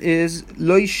of them is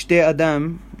lo yishte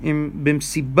adam im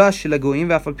b'msiba shel hagoyim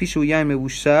ve'af al pi shehu yain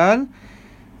mevushal.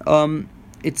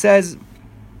 It says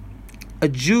a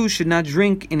Jew should not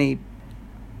drink in a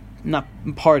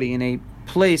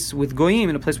place with goyim,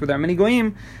 in a place where there are many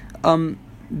goyim,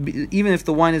 even if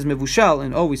the wine is mevushal.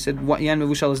 And we said yain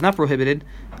mevushal is not prohibited.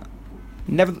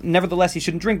 Nevertheless, he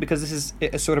shouldn't drink because this is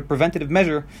a sort of preventative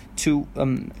measure so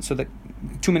that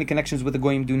too many connections with the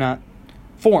goyim do not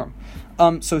form.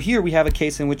 So here we have a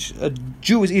case in which a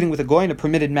Jew is eating with a goy in a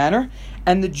permitted manner,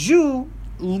 and the Jew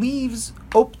leaves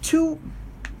two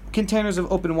containers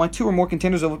of open wine, two or more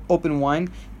containers of open wine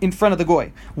in front of the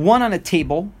goy. One on a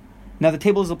table. Now, the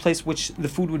table is a place which the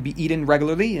food would be eaten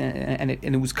regularly, and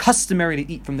it was customary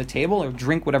to eat from the table or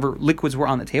drink whatever liquids were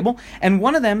on the table. And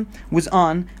one of them was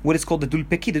on what is called the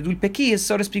dulpeki. The dulpeki is,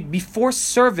 so to speak, before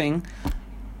serving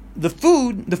the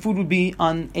food would be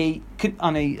on a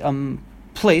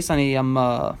place, on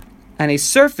a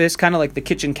surface, kind of like the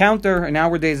kitchen counter. And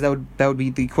nowadays, that would be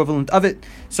the equivalent of it.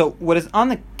 So, what is on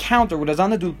the counter, what is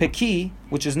on the dulpeki,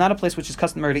 which is not a place which is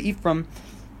customary to eat from,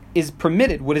 is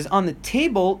permitted. What is on the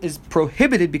table is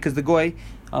prohibited because the goy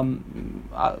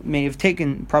may have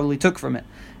probably took from it.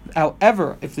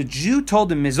 However, if the Jew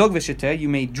told him mizog v'sheteh, you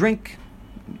may drink,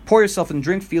 pour yourself and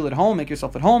drink, feel at home, make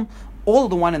yourself at home, all of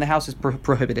the wine in the house is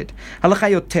prohibited. Halakha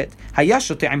yotet היה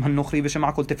שותה עם הנוכרי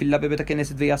ושמע כל תפילה בבית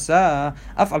הכנסת ויעשה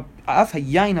אף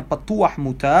היין הפתוח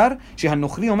מותר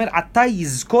שהנוכרי אומר עתה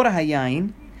יזכור היין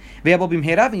ויבוא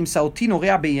במהרה וימצא אותי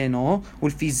נוגע בעינו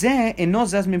ולפי זה אינו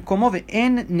זז ממקומו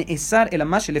ואין נאסר אלא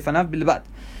מה שלפניו בלבד.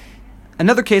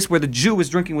 Another case where the Jew was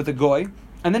drinking with a goy,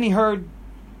 and then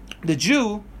the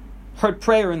Jew heard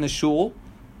prayer in the shul,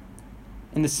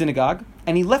 in the synagogue,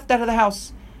 and he left out of the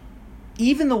house.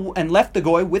 And left the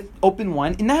goy with open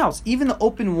wine in the house. Even the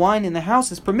open wine in the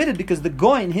house is permitted because the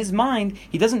goy, in his mind,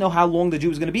 he doesn't know how long the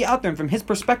Jew is going to be out there. And from his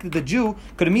perspective, the Jew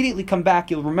could immediately come back.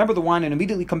 He'll remember the wine and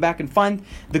immediately come back and find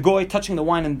the goy touching the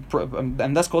wine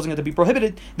and thus causing it to be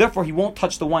prohibited. Therefore, he won't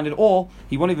touch the wine at all.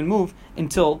 He won't even move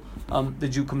until the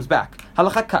Jew comes back.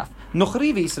 Halakha kaf.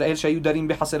 נוכרי וישראל שהיו דרים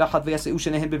בחסר אחת ויסעו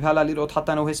שניהם בבהלה לראות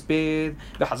חתן או הספד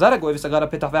וחזר הגוי וסגר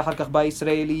הפתח ואחר כך בא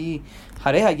ישראלי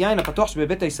הרי היין הפתוח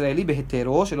שבבית הישראלי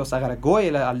בהתרו שלא סגר הגוי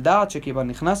אלא על דעת שכבר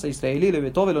נכנס הישראלי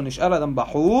לביתו ולא נשאר אדם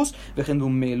בחוץ וכן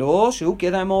דומה לו שהוא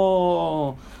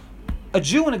כדמו. A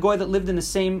Jew and a goy that lived in the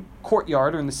same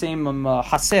courtyard or in the same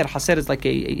haser. Haser is like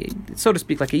a so to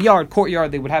speak, like a yard,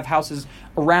 courtyard. They would have houses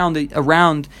around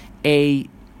a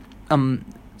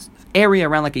area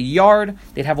around like a yard.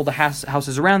 They'd have all the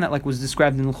houses around that, like was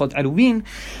described in Luchot Eruvin.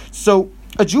 So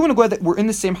a Jew and a goy that were in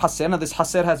the same haser. Now this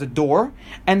haser has a door,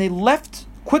 and they left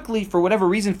quickly for whatever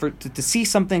reason to see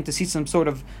something, to see some sort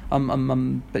of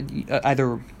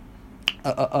either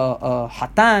a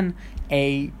hatan,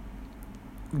 a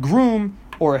groom,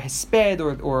 or a hesped,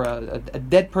 or a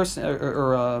dead person,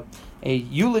 or a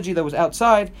eulogy that was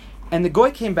outside. And the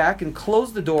goy came back and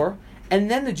closed the door,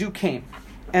 and then the Jew came,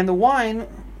 and the wine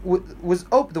was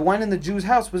open. The wine in the Jew's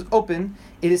house was open.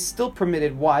 It is still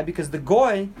permitted. Why? Because the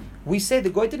goy, we say the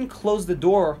goy didn't close the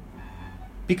door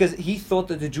because he thought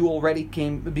that the Jew already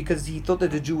came, because he thought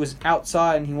that the Jew was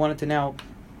outside and he wanted to now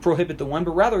prohibit the wine,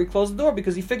 but rather he closed the door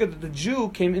because he figured that the Jew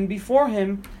came in before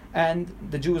him and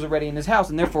the Jew was already in his house,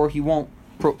 and therefore he won't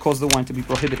cause the wine to be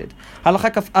prohibited. הלכה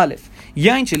כ"א,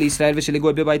 יין של ישראל ושל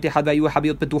גוי בבית אחד והיו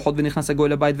החביות פתוחות ונכנס הגוי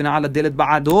לבית ונעל הדלת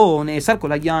בעדו נאסר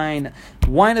כל היין.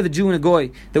 Wine of a Jew and a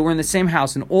goy that were in the same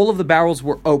house, and all of the barrels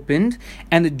were opened,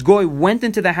 and the goy went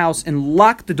into the house and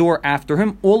locked the door after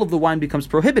him, all of the wine becomes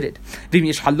prohibited. ואם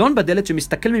יש חלון בדלת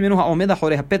שמסתכל ממנו העומד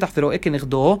אחורי הפתח ורואה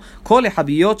כנגדו, כל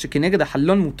החביות שכנגד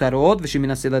החלון מותרות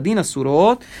ושמן הסדדין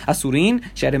אסורין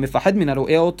שהרי מפחד מן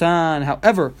הרואה אותן.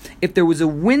 However, if there was a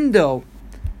window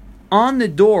on the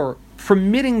door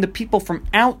permitting the people from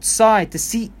outside to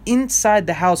see inside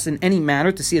the house in any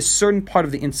manner, to see a certain part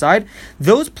of the inside,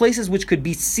 those places which could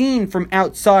be seen from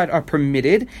outside are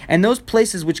permitted, and those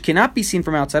places which cannot be seen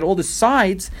from outside, all the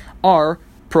sides, are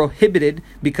prohibited,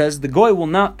 because the goy will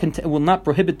not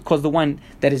prohibit cause the wine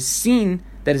that is seen,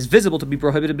 that is visible, to be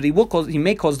prohibited, but he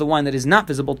may cause the wine that is not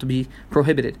visible to be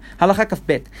prohibited. הלכה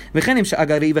כ"ב, וכן אם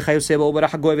שאגרי וכיוצא בו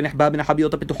ברח הגוי ונחבא בין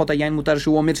החביות הפתוחות היין מותר,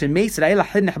 שהוא אומר שמי ישראל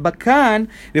אחר נחבא כאן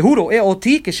והוא רואה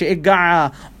אותי כשאגע.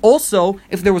 Also,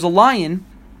 if there was a lion,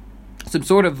 some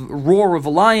sort of roar of a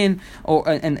lion, or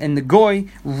and the goy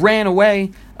ran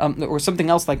away, or something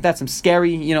else like that, some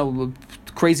scary,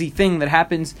 crazy thing that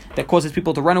happens that causes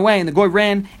people to run away, and the goy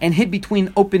ran and hid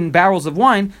between open barrels of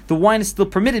wine, the wine is still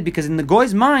permitted, because in the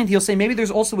goy's mind he'll say, maybe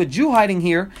there's also a Jew hiding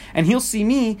here, and he'll see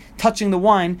me touching the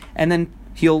wine, and then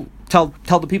he'll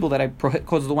tell the people that I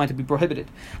cause the wine to be prohibited.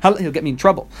 He'll get me in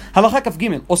trouble. הלכה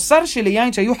כ"ג, אוסר של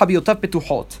יין שהיו חביותיו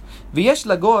פתוחות ויש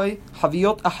לגוי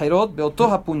חביות אחרות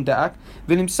באותו הפונדק,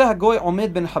 ונמצא הגוי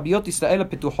עומד בין חביות ישראל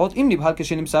הפתוחות, אם נבהל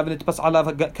כשנמצא ונתפס עליו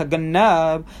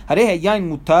כגנב, הרי היין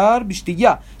מותר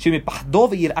בשתייה, שמפחדו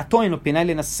ויראתו אינו פנאי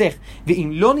לנסך, ואם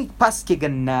לא נתפס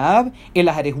כגנב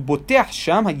אלא הרי הוא בוטח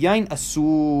שם, היין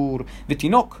אסור.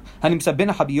 ותינוק הנמצא בין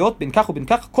החביות, בין כך ובין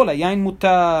כך, כל היין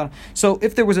מותר. So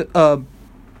if there was a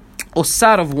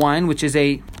osar of wine, which is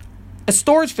a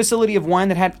storage facility of wine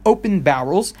that had open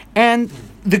barrels, and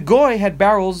the goy had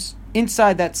barrels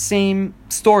inside that same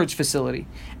storage facility,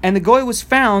 and the goy was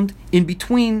found in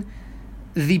between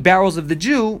the barrels of the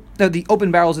Jew, the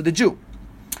open barrels of the Jew.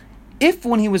 If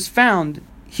when he was found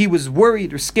he was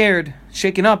worried or scared,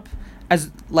 shaken up,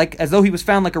 as though he was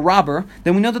found like a robber,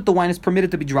 then we know that the wine is permitted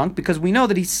to be drunk, because we know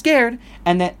that he's scared,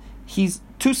 and that he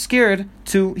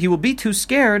will be too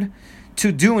scared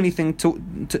to do anything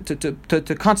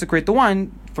to consecrate the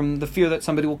wine, from the fear that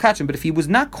somebody will catch him. But if he was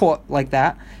not caught like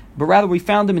that, but rather we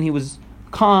found him and he was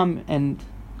calm and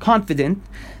confident,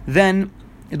 then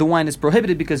the wine is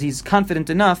prohibited, because he's confident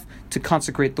enough to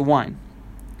consecrate the wine.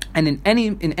 And in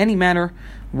any manner,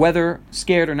 whether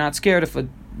scared or not scared, if a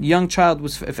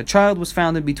child was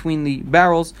found in between the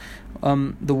barrels,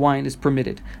 the wine is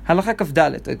permitted. הלכה כ"ד,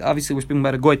 obviously we're speaking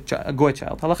about a goy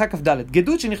child. הלכה כ"ד,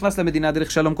 גדוד שנכנס למדינה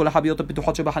דרך שלום, כל החביות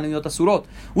הפתוחות שבחנויות אסורות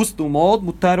וסתומות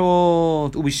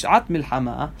מותרות, ובשעת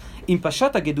מלחמה אם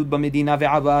פשט הגדוד במדינה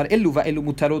ועבר אלו ואלו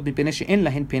מותרות, מפני שאין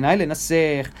להן פנאי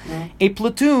לנסך. A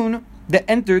platoon that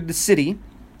entered the city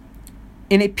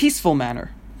in a peaceful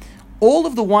manner, all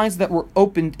of the wines that were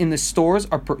opened in the stores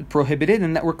are prohibited,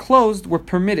 and that were closed were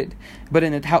permitted. But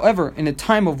however, in a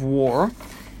time of war,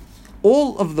 all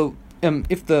of the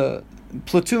if the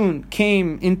platoon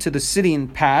came into the city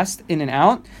and passed in and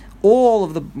out, all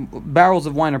of the barrels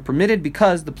of wine are permitted,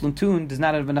 because the platoon does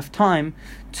not have enough time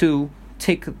to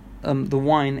take the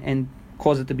wine and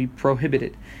cause it to be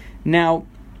prohibited. Now,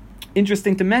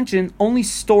 interesting to mention, only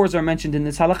stores are mentioned in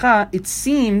this halakha. It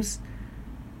seems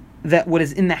that what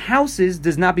is in the houses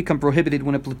does not become prohibited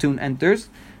when a platoon enters.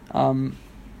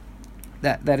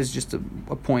 That is just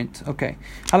a point. Okay.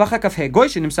 הלכה כ"ה, גוי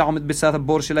שנמצא עומד בסד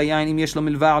הבור של היין, אם יש לו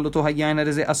מלווה על אותו היין,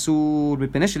 הרי זה אסור,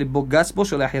 מפני שלבו גס בו,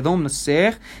 שולח ידו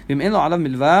ומנסך, ואם אין לו עליו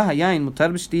מלווה, היין מותר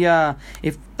בשתייה.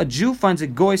 If a Jew finds a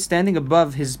goy standing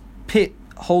above his pit,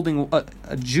 holding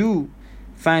a Jew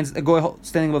finds a goy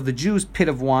standing above the Jew's pit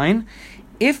of wine,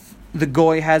 if the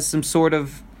goy has some sort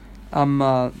of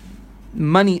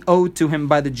money owed to him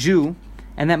by the Jew,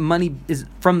 and that money is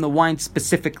from the wine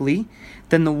specifically,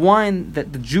 then the wine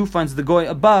that the Jew finds the goy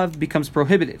above becomes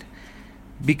prohibited.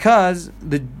 Because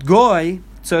the goy,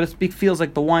 so to speak, feels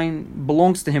like the wine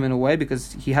belongs to him in a way,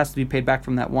 because he has to be paid back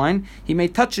from that wine. He may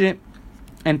touch it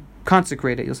and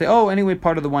consecrate it. You'll say, oh, anyway,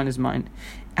 part of the wine is mine.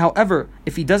 However,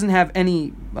 if he doesn't have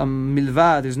any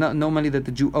milva, there's no money that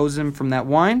the Jew owes him from that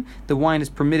wine, the wine is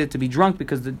permitted to be drunk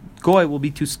because the goy will be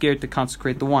too scared to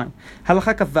consecrate the wine.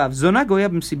 Halacha kavav, zona goya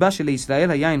b'msiba shel Yisrael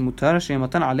hayayin mutar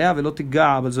sheyamatan alea velo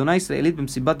tiga'a, אבל זונה ישראלית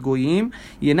במסיבת גויים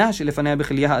ינה שלפניה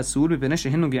בכליה אסור מפני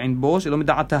שהן נוגעים בו שלא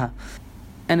מדעתها.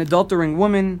 An adultering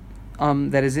woman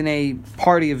that is in a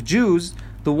party of Jews,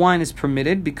 the wine is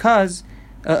permitted because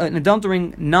an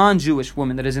adultering non-Jewish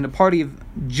woman that is in a party of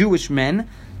Jewish men,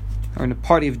 or in a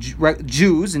party of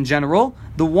Jews in general,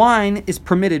 the wine is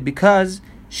permitted because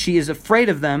she is afraid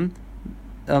of them,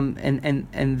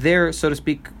 and they're, so to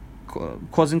speak,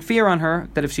 causing fear on her,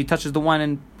 that if she touches the wine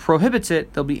and prohibits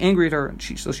it, they'll be angry at her,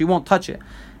 so she won't touch it.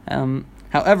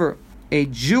 However, a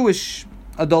Jewish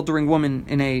adultering woman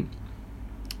in a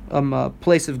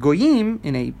place of goyim,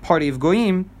 in a party of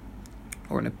goyim,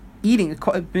 or in a eating,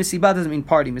 misibah doesn't mean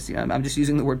party. I'm just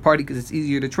using the word party because it's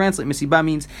easier to translate. Misibah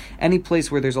means any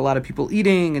place where there's a lot of people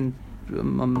eating and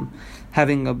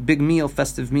having a big meal,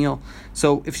 festive meal.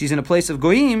 So if she's in a place of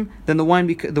goyim, then the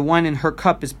wine in her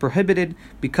cup is prohibited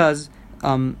because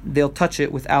they'll touch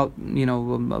it without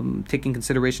taking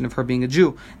consideration of her being a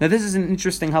Jew. Now this is an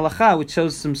interesting halacha which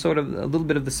shows some sort of a little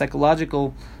bit of the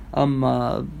psychological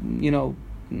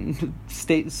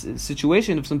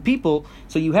situation of some people.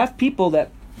 So you have people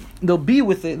that they'll be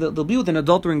with an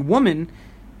adultering woman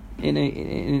in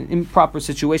an improper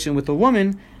situation with a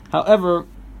woman. However,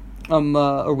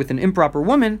 or with an improper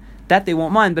woman, that they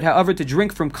won't mind. But however, to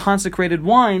drink from consecrated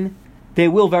wine, they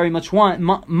will very much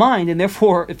mind. And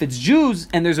therefore, if it's Jews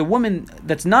and there's a woman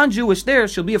that's non-Jewish there,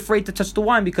 she'll be afraid to touch the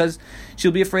wine because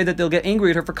she'll be afraid that they'll get angry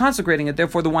at her for consecrating it.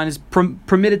 Therefore, the wine is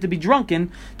permitted to be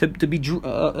drunken, to be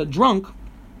drunk,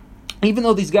 even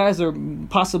though these guys are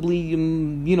possibly,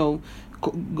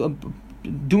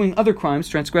 doing other crimes,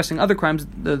 transgressing other crimes.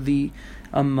 The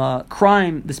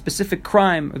crime, the specific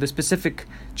crime or the specific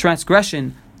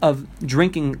transgression of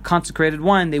drinking consecrated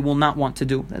wine, they will not want to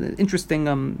do. An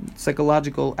interesting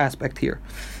psychological aspect here.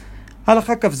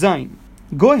 Halacha kaf zayin.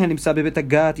 גוי הנמצא בבית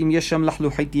הגת, אם יש שם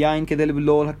לחלוחית יין כדי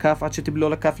לבלול הכף עד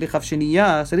שתבלול הכף לכף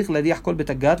שנייה, צריך להדיח כל בית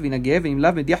הגת וינגב, ואם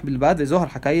לאו מדיח בלבד, וזו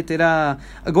הרחקה יתרה.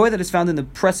 A goy that is found in the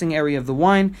pressing area of the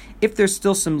wine, if there's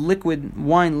still some liquid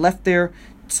wine left there,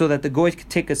 so that the goy could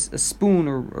take a spoon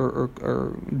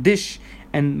or dish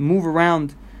and move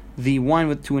around the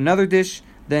wine to another dish,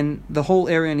 then the whole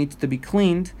area needs to be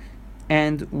cleaned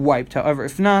and wiped. However,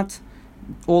 if not,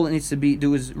 all it needs to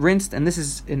do is rinsed, and this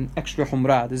is an extra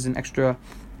humrah. This is an extra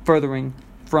furthering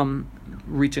from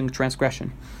reaching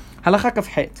transgression. Halacha kaf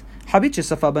het. Habit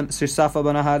ששפה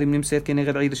בנהר אם נמצאת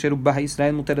כנגד עיר שרובה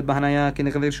ישראל מותרת בהניה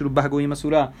כנגד עיר שרובה גויים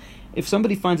אסורה. If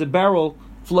somebody finds a barrel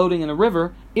floating in a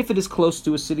river, if it is close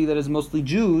to a city that is mostly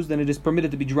Jews, then it is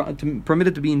permitted to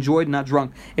be enjoyed, not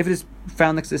drunk. If it is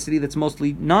found next to a city that's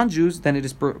mostly non-Jews, then it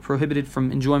is prohibited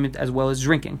from enjoyment as well as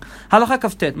drinking. Halacha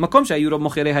kaftet. מקום שהיו רוב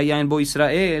מוכרי היין בו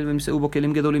ישראל ומצאו בו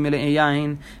כלים גדולים מלאי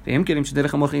יין והם כלים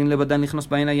שדרך המוכרים לבדן לכנוס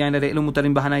בהן היין הרי אלו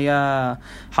מותרים בהניה.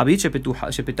 חבית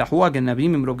שפתחו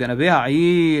הגנבים עם רוב גנבי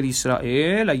העיר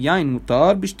ישראל היין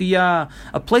מותר בשתייה.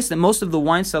 A place that most of the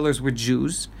wine sellers were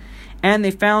Jews, and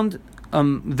they found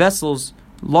vessels,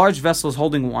 large vessels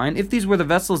holding wine. If these were the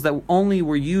vessels that only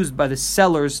were used by the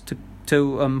sellers to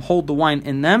hold the wine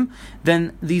in them, then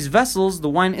these vessels, the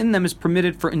wine in them, is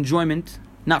permitted for enjoyment,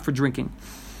 not for drinking.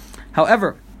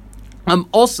 However,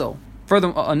 also,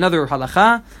 further, another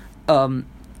halacha,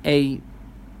 a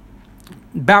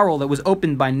barrel that was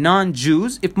opened by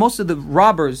non-Jews, if most of the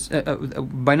robbers, a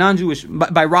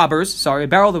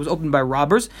barrel that was opened by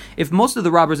robbers, if most of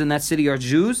the robbers in that city are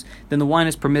Jews, then the wine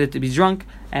is permitted to be drunk,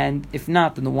 and if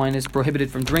not, then the wine is prohibited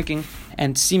from drinking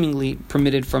and seemingly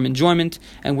permitted from enjoyment.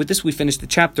 And with this we finish the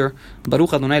chapter.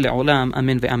 Baruch Adonai le'olam,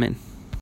 amen ve'amen.